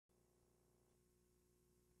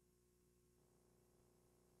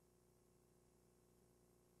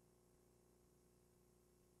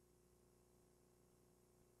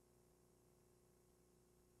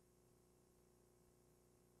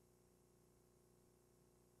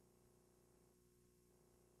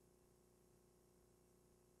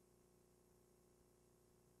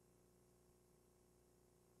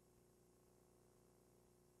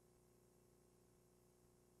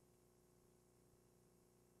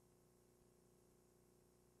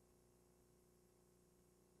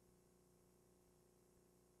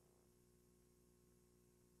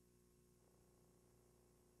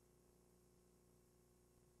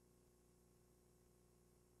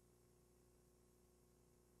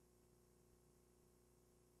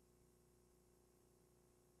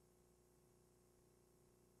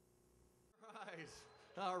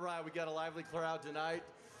All right, we got a lively crowd tonight.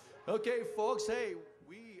 Okay, folks, hey,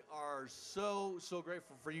 we are so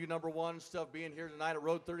grateful for you, number one, stuff being here tonight at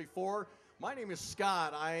Road 34. My name is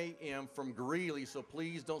Scott. I am from Greeley, so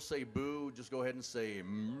please don't say boo. Just go ahead and say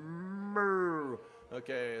moo.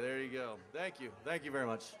 Okay, there you go. Thank you. Thank you very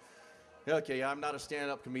much. Okay, I'm not a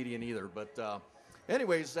stand-up comedian either, but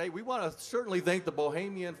anyways, hey, we want to certainly thank the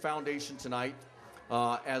Bohemian Foundation tonight,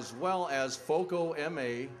 as well as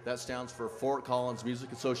FoCoMA, that stands for Fort Collins Music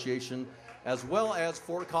Association, as well as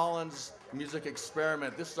Fort Collins Music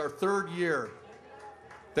Experiment. This is our third year.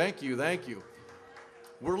 Thank you, thank you.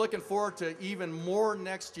 We're looking forward to even more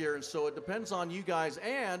next year, and so it depends on you guys.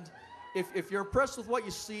 And if you're impressed with what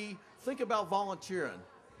you see, think about volunteering.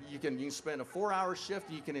 You can spend a 4-hour shift,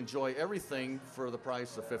 and you can enjoy everything for the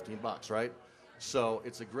price of $15, right? So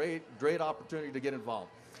it's a great opportunity to get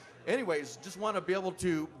involved. Anyways, just want to be able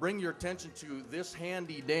to bring your attention to this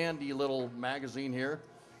handy dandy little magazine here.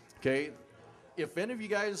 Okay, if any of you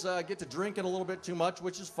guys get to drinking a little bit too much,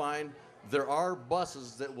 which is fine, there are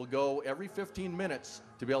buses that will go every 15 minutes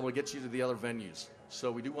to be able to get you to the other venues.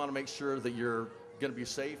 So we do want to make sure that you're going to be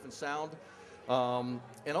safe and sound.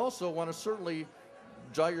 And also want to certainly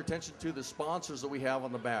draw your attention to the sponsors that we have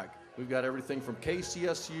on the back. We've got everything from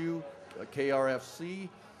KCSU, KRFC,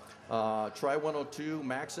 Tri 102,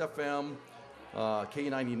 Max FM,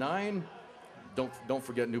 K99. Don't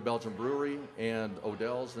forget New Belgium Brewery and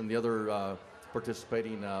Odell's and the other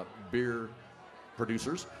participating beer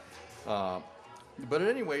producers. But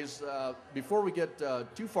anyways, before we get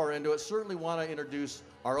too far into it, certainly want to introduce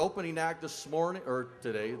our opening act this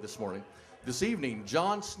evening,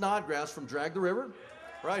 Jon Snodgrass from Drag the River,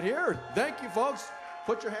 right here. Thank you, folks.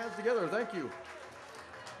 Put your hands together. Thank you.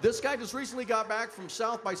 This guy just recently got back from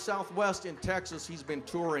South by Southwest in Texas. He's been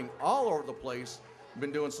touring all over the place,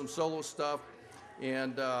 been doing some solo stuff,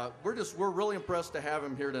 and we're really impressed to have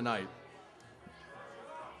him here tonight.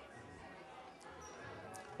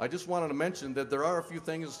 I just wanted to mention that there are a few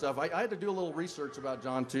things and stuff. I had to do a little research about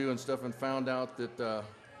Jon too and stuff, and found out that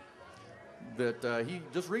he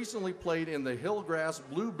just recently played in the Hillgrass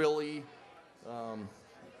Bluebilly, on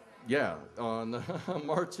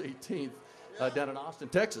March 18th down in Austin,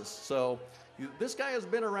 Texas. So this guy has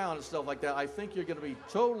been around and stuff like that. I think you're going to be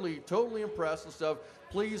totally impressed and stuff.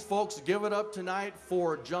 Please, folks, give it up tonight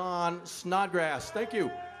for Jon Snodgrass. Thank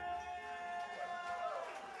you.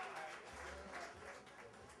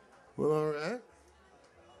 Well, all right.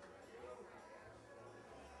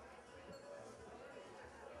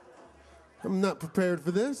 I'm not prepared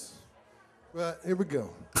for this, but here we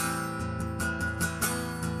go.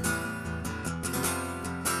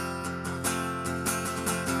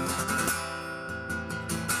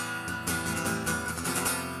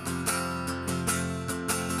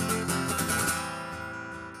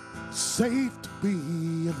 Safe to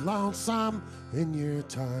be lonesome in your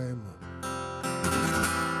time.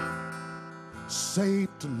 Safe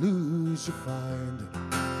to lose your find.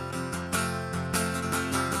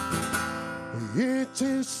 You're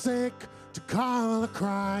too sick to call or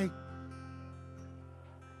cry,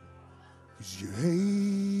 'cause you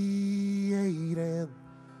hate and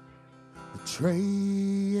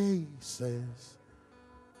betray traces,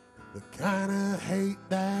 the kind of hate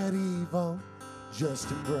that evil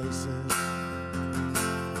just embraces.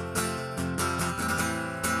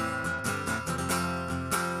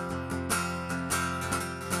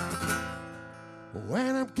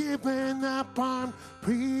 When I'm giving up on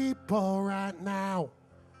people right now,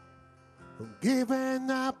 I'm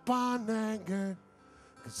giving up on anger,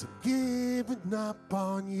 'cause I'm giving up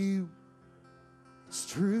on you. It's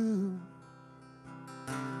true.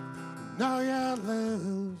 Know you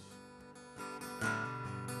lose.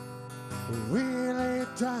 It really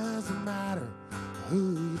doesn't matter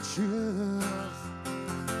who you choose.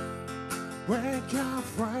 Break your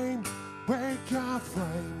frame, break your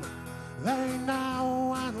frame. There ain't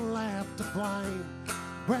no one left to blame.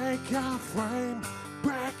 Break your frame,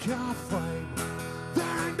 break your frame.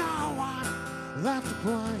 There ain't no one left to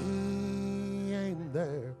blame. Ain't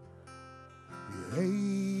there? You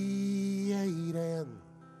hate and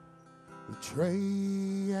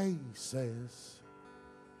betray aces,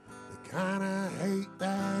 the kind of hate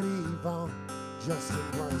that evil just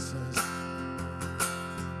embraces.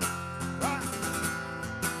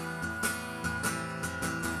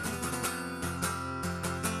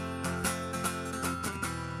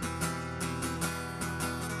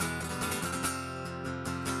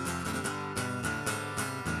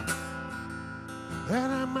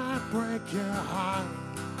 And I might break your heart,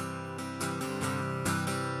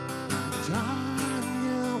 time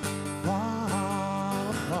you fall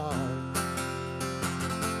apart.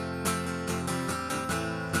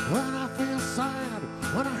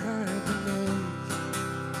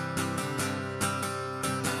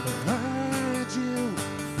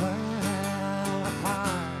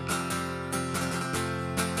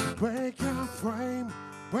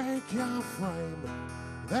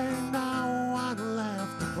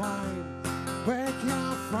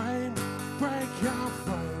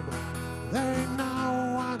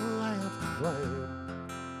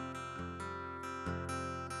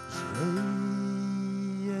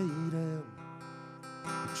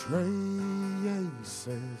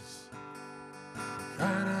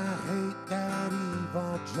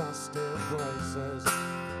 says,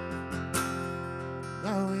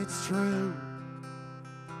 no, it's true.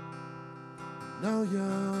 No,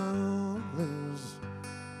 you'll lose.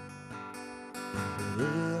 It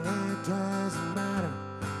really doesn't matter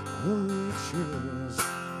who you choose.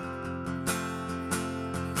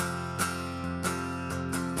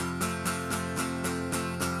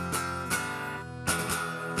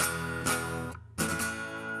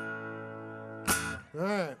 All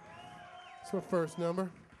right, that's our first number.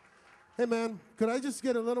 Hey man, could I just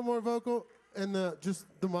get a little more vocal and just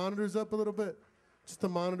the monitors up a little bit? Just the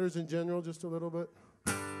monitors in general, just a little bit.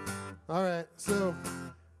 All right, so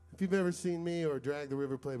if you've ever seen me or Drag the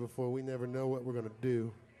River play before, we never know what we're gonna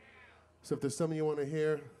do. So if there's something you wanna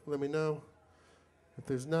hear, let me know. If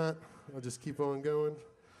there's not, I'll just keep on going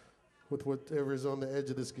with whatever is on the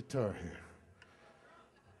edge of this guitar here.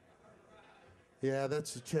 Yeah,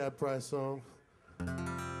 that's a Chad Price song.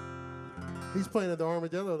 He's playing at the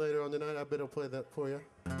Armadillo later on tonight. I bet he'll play that for you.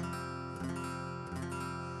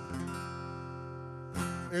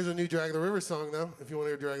 Here's a new Drag the River song, though, if you want to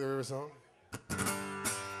hear Drag the River song.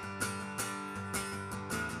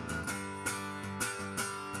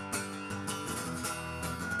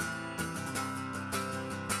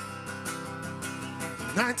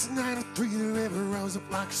 "1993, the river rose up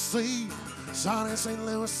like a sea. Saw it in St.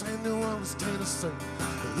 Louis, St. New Orleans, Tennessee.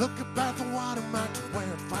 Look up at the water mark to where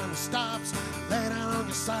it finally stops. Lay down on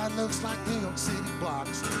your side, looks like New York City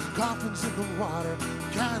blocks. Coffins in the water,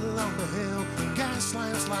 cattle on the hill. Gas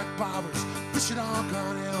lamps like bobbers, fish had all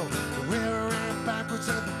gone ill. The river ran backwards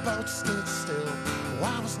and the boat stood still. Oh,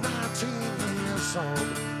 I was 19 years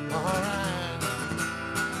old, alright.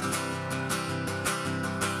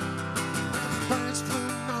 Birds flew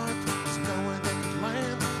north, there's nowhere they could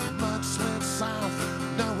land. Mud slid south,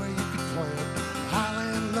 nowhere you could plant.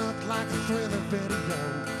 Highland looked like a thriller video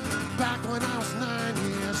back when I was 9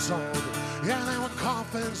 years old. Yeah, there were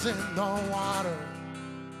coffins in the water.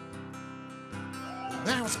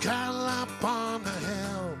 There was cattle up on the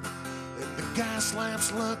hill, and the gas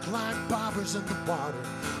lamps looked like bobbers in the water.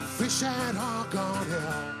 Fish had all gone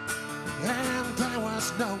ill, and there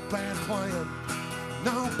was no band playing,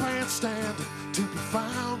 no bandstand to be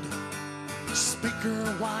found.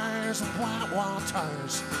 Speaker wires and white wall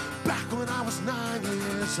tires back when I was 9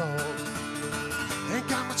 years old. Ain't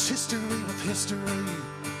got much history with history.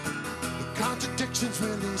 The contradictions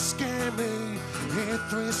really scare me. Hear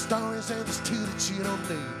 3 stories and there's 2 that you don't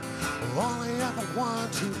need. Only ever one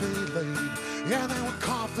to believe. Yeah, there were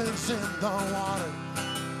coffins in the water,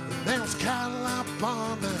 and there was cattle up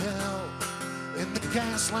on the hill, and the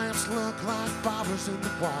gas lamps looked like bobbers in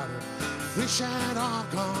the water. Fish had all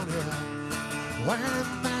gone ill, when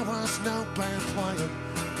there was no band playing,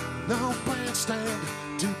 no bandstand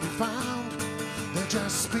to be found. They're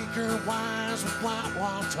just speaker wires with white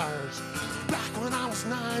wall tires back when I was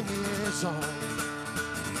 9 years old.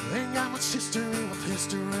 Ain't got much history with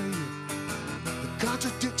history. The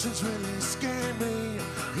contradictions really scare me.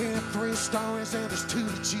 Hear 3 stories and there's 2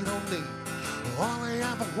 that you don't need. Only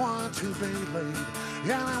ever one to believe.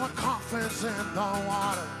 Yeah, there were coffins in the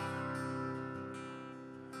water.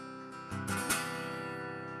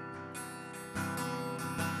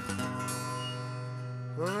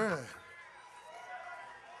 All right.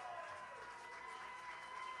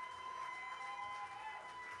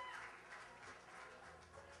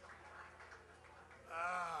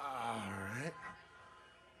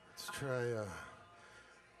 Let's try,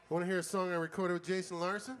 want to hear a song I recorded with Jason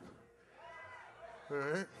Larson? All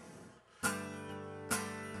right.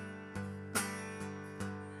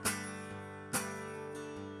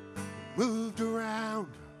 Moved around,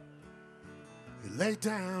 you lay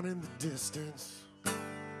down in the distance.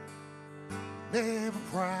 Never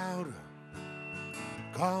proud,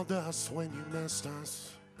 called us when you missed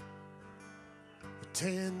us. You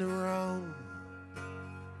tend to roam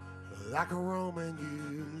like a Roman,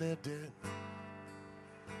 you lived it.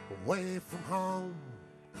 Away from home,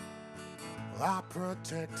 a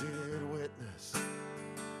protected witness.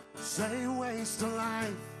 Say waste of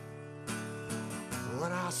life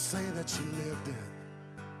when I say that you lived it.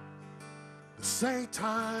 They say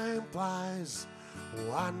time flies.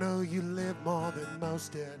 Oh, I know you lived more than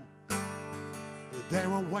most did. There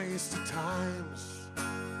were wasted times,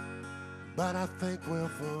 but I think we'll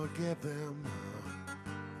forgive them.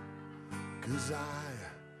 'Cause I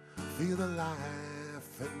feel the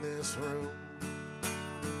life in this room.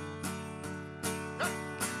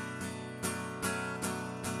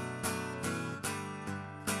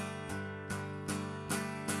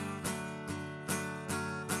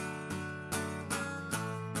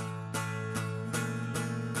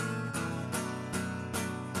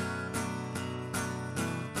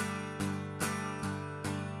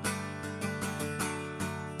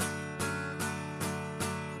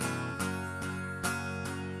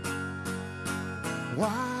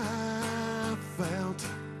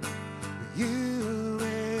 You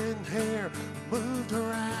in here moved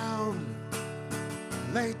around,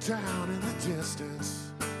 laid down in the distance,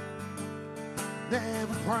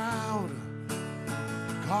 never proud,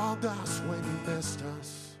 called us when you missed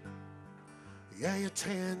us. Yeah, you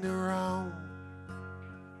turned around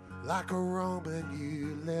like a Roman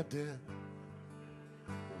you lived in,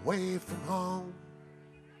 away from home,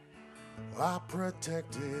 a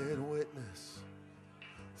protected witness,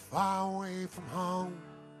 far away from home,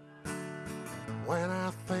 when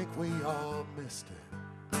I think we all missed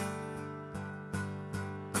it.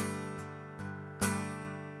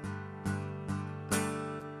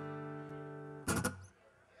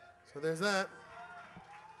 So there's that.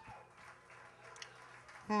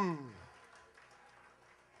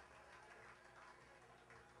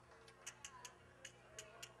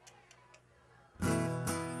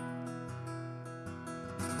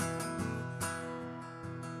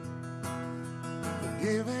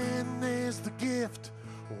 Giving is the gift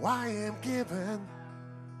I am given.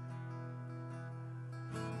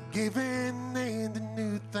 Giving into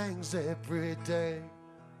new things every day.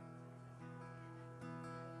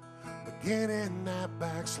 Beginning that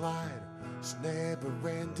backslide is never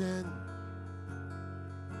ending.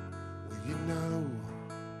 Well, you know,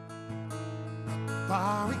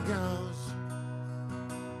 far it goes.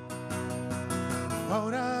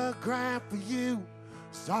 Photograph for you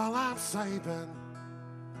is all I'm saving.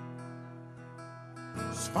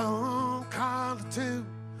 This phone call or two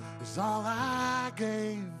is all I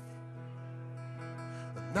gave.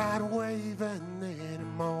 I'm not waving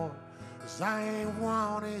anymore, 'cause I ain't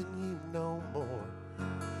wanting you no more.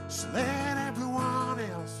 Just let everyone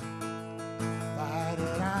else fight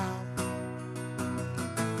it out.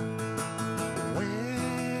 When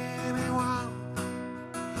anyone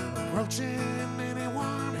approaching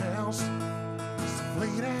anyone else, it's a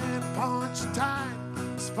fleeting punch of time.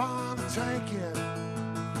 It's fun to take it.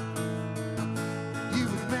 You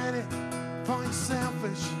admit it for your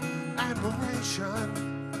selfish admiration.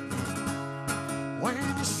 When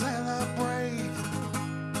you celebrate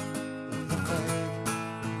the fake.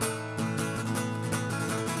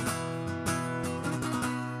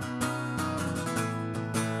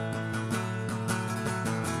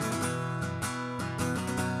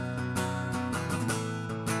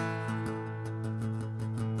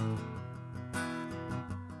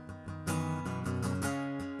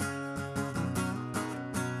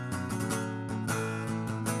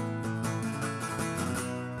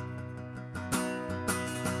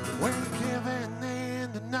 We're giving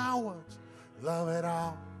in to no one's love at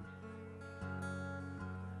all.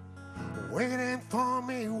 Waiting for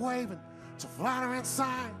me, waving to flattering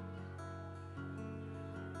sign.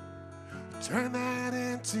 Turn that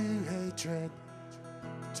into hatred.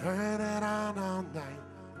 Turn it on all night.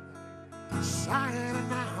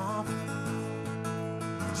 Signing off.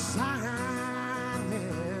 Signing.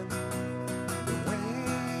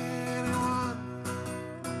 Anyone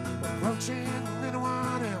approaching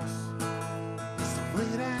anyone else. It's a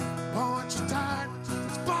fleeting punch of time.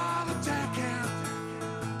 It's for the taking.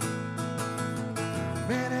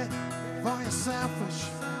 Admit it for your selfish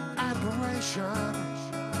admiration.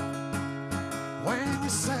 When you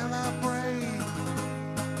celebrate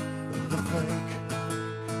the fake.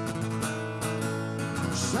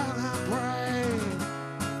 Celebrate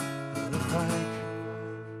the fake.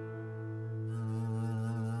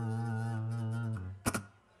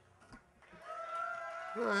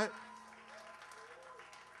 All right.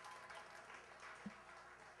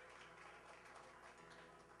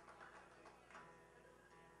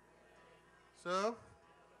 So,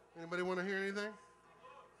 anybody want to hear anything?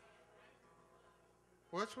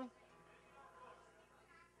 Which one?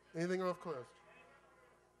 Anything off Closed?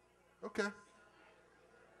 Okay.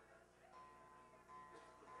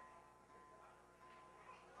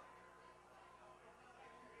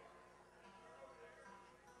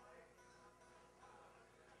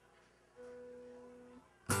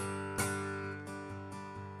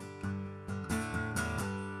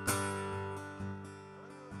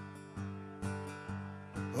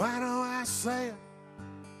 Why do I say it?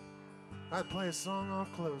 I'd play a song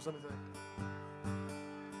off Closed. Let me think.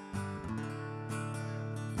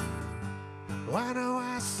 Why do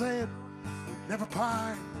I say it? Never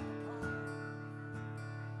part.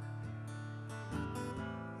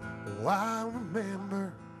 Why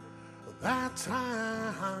remember that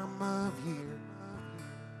time of year?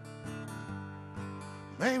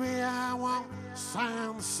 Maybe I won't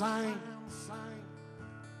sound the same.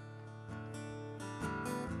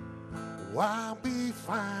 I'll be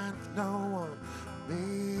fine if no one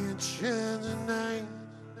mentions your name.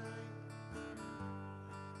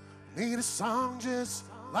 Need a song just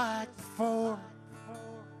like before.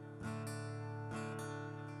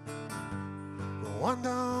 The one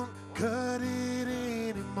don't cut it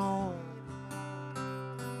anymore.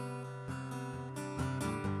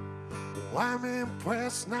 I'm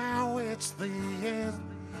impressed now it's the end.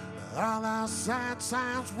 All our sad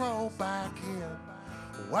signs roll back in.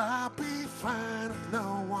 Well, I'll be fine if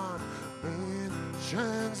no one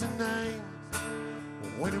mentions a name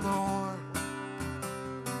anymore.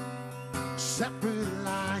 Separate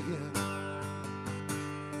lying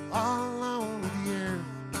all alone with you,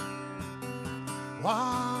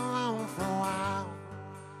 all alone for a while.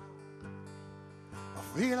 I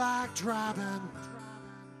feel like driving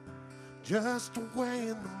just away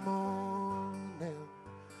in the morning.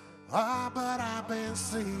 Oh, but I've been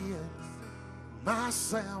seeing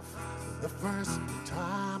myself the first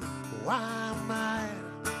time. Why am I?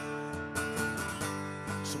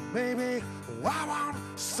 So maybe I won't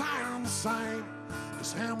sound the same,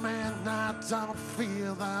 'cause hell man, I don't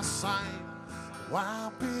feel the same. Well,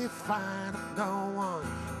 I'll be fine if no one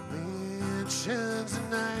mentions a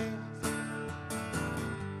name.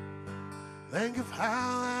 Think of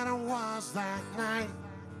how that it was that night.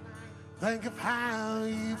 Think of how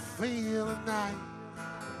you feel tonight.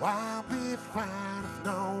 Well, I'll be fine if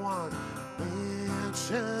no one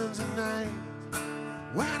mentions a name.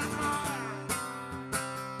 When I'm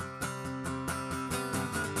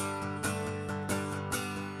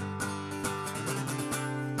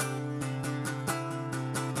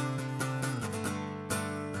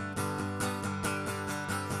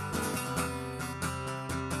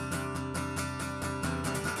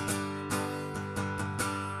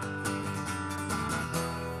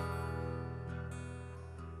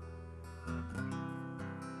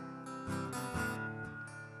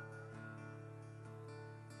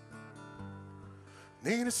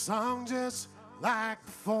need a song just like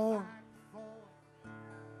before.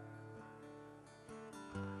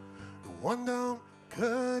 The one don't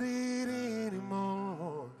cut it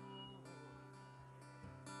anymore.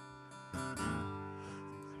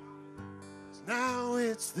 Now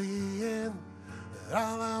it's the end.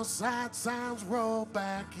 All those sad sounds roll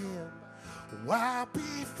back in. Well, I'll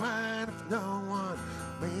be fine if no one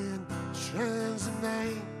mentions a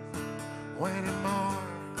name anymore.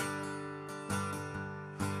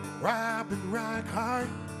 Robin Reichart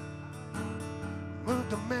moved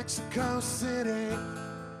to Mexico City,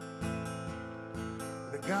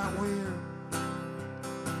 and it got weird.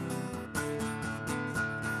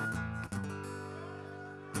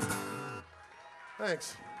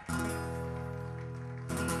 Thanks.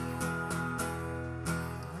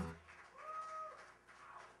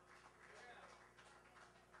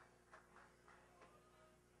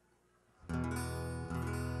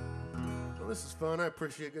 This is fun. I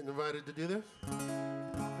appreciate getting invited to do this.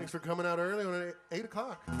 Thanks for coming out early on 8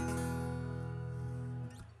 o'clock.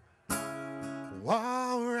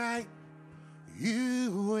 All right,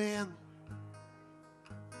 you win.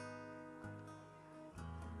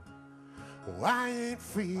 Oh, I ain't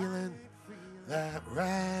feeling that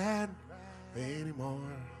right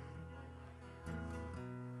anymore.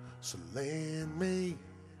 So lend me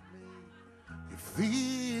your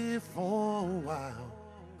fear for a while.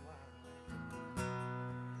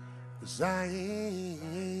 'Cause I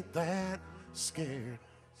ain't that scared.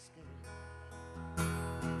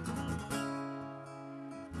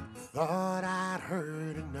 Thought I'd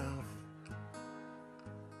heard enough.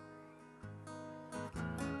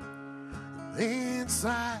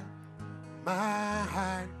 Inside my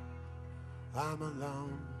heart, I'm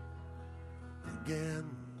alone again.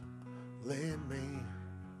 Lend me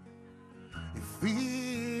your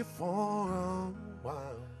fear for a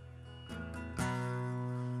while.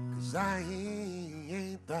 'Cause I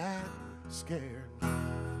ain't that scared.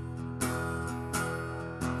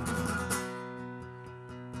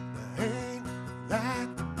 I ain't that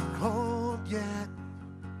cold yet.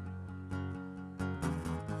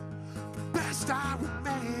 The best I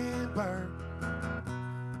remember,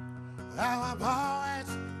 how I've always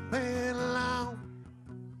been alone,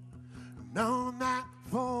 known that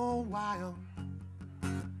for a while.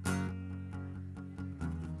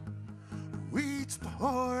 Reach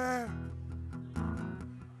for her,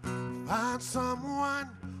 find someone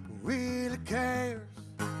who really cares.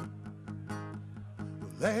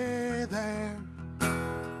 Well, they're there,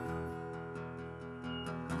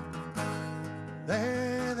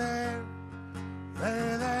 they're there,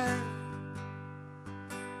 they're there.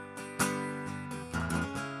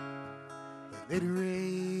 The nitty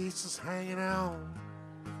race is hanging on.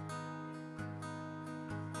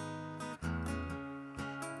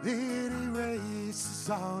 It erases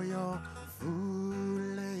all your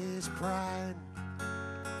foolish pride.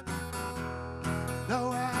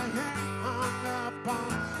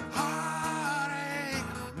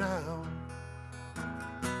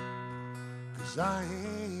 I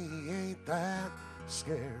ain't that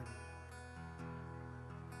scared.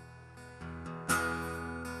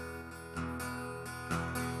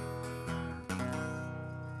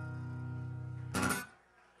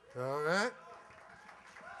 All right.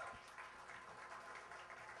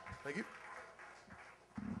 Thank you.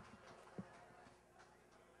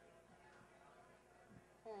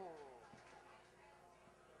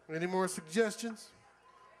 Any more suggestions?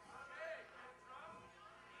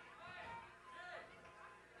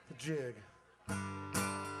 The jig.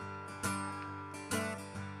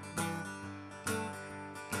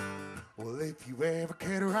 Well, if you ever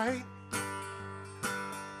care to write,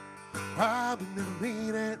 probably never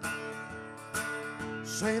mean it.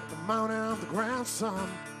 Set the mountain on the ground, son.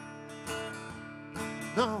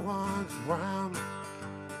 No one's around.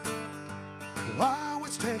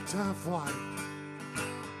 Always take to flight.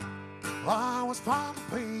 Always fall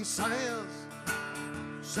to pieces.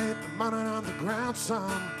 Set the mountain on the ground,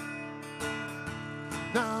 son.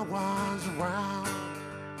 No one's around.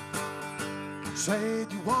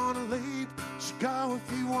 Said you wanna leave, so go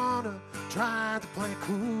if you wanna. Tried to play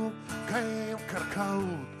cool, came cut a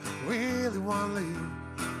cold. Really wanna leave.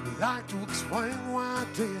 Would like to explain why I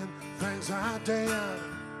did things I did.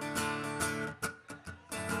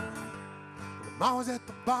 I'm always at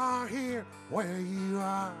the bar here where you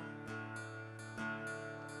are.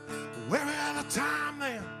 Every other time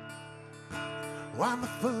then, I'm the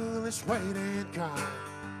foolish waiting guy.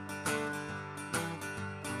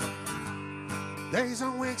 Days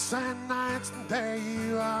and weeks and nights, and there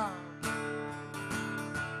you are.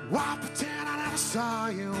 Why pretend I never saw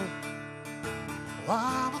you?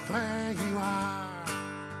 Oh, but there you are.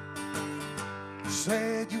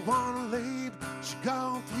 Said you wanna leave, so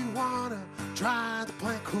go if you wanna. Tried to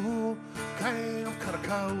play cool, came cut a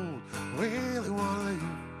cold. Really wanna leave.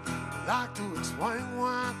 Like to explain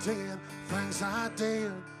why I did things I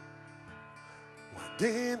did. Why I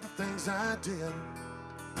did the things I did.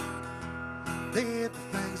 Did the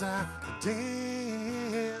things I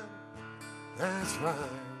did. That's right.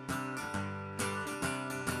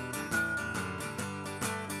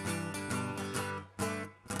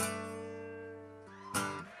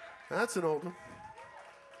 That's an old one.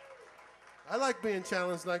 I like being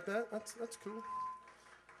challenged like that. That's cool.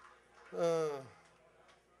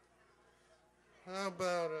 How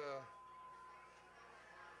about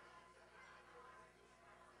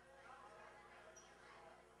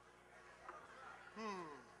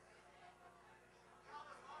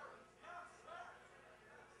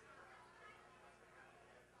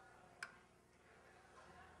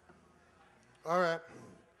All right.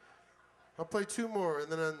 I'll play two more,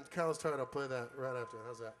 and then on Callous Tart, I'll play that right after.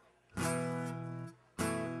 How's that?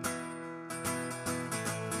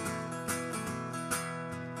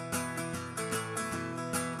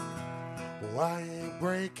 Well, I ain't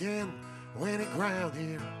breaking any ground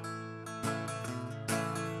here.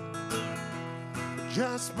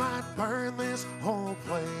 Just might burn this whole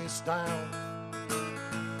place down.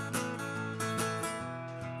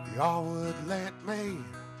 Y'all would let me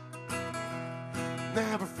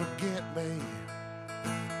never forget me.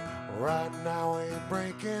 Right now I ain't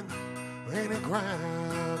breaking any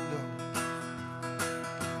ground.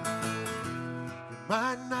 You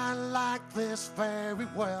might not like this very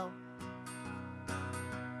well.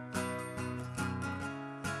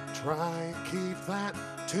 Try and keep that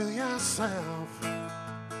to yourself. You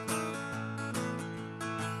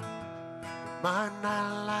might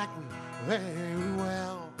not like me very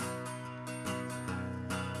well.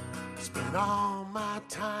 Spend all my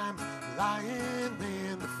time lying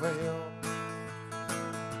in the field.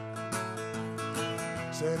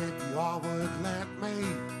 Said if you all would let me,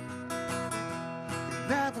 you'd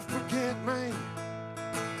never forget me.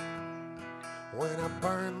 When I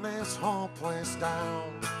burn this whole place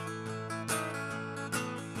down.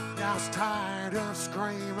 I was tired of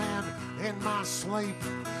screaming in my sleep,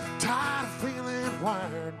 tired of feeling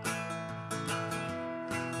wired.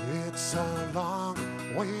 It's a long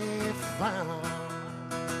way found.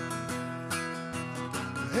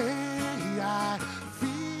 Hey, I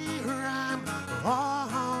fear I'm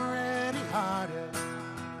already hearted.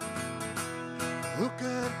 Who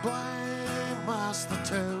could blame us the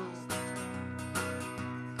two?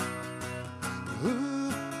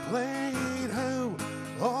 Who played who?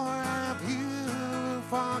 Or have you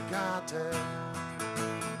forgotten?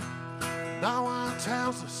 No one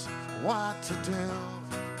tells us what to do.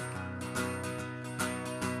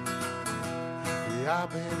 Yeah,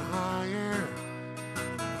 I've been hired.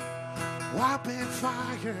 I've been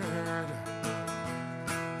fired.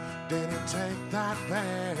 Didn't take that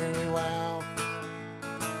very well.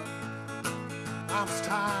 I'm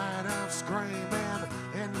tired of screaming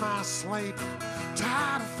in my sleep,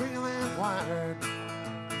 tired of feeling wired.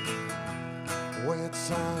 It's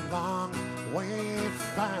a long way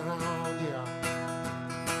found you.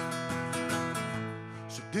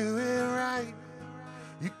 So do it right.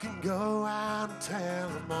 You can go out and tell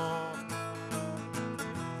them all.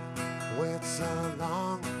 It's a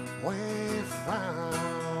long way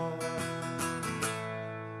found.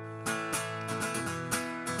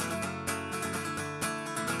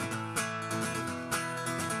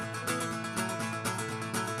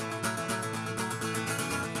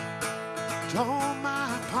 Told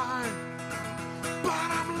my part, but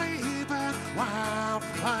I'm leaving wild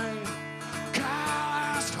plain.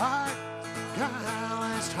 Calloused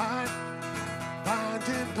heart,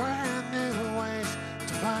 finding brand new ways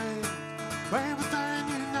to pain. Baby, then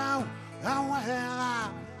you know how well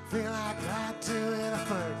I feel like I do it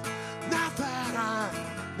first. Not that I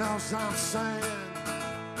know I'm saying.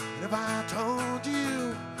 And if I told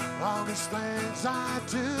you all these things I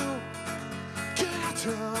do, can't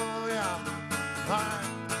tell ya. Right.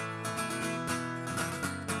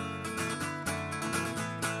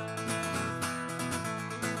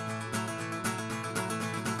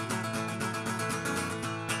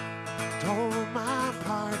 Told my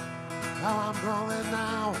part how I'm growing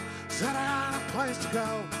now. Said I got a place to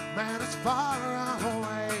go. Man, it's far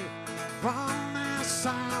away from this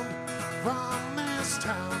sound, from this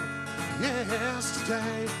town.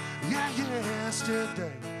 Yesterday, yeah,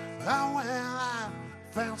 yesterday. Oh, well, I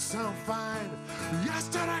felt so fine.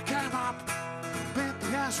 Yesterday came up, beat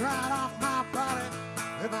the ass right off my body.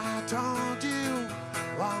 If I told you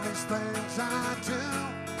all these things I do,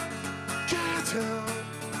 can't do.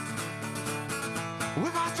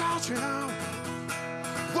 If I told you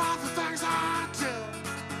all the things I do,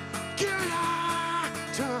 give you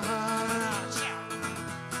to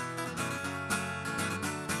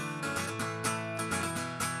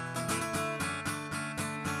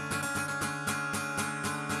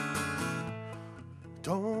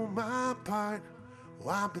told my part,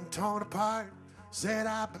 well, I've been torn apart. Said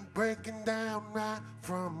I've been breaking down right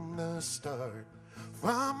from the start.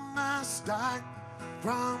 From the start,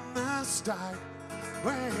 from the start.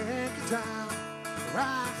 Break it down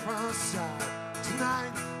right from the start.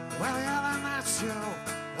 Tonight, well, yeah, then that's you.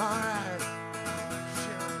 Alright.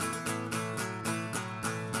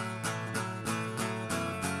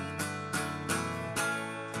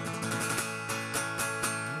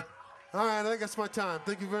 All right, I think that's my time.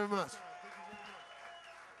 Thank you very much.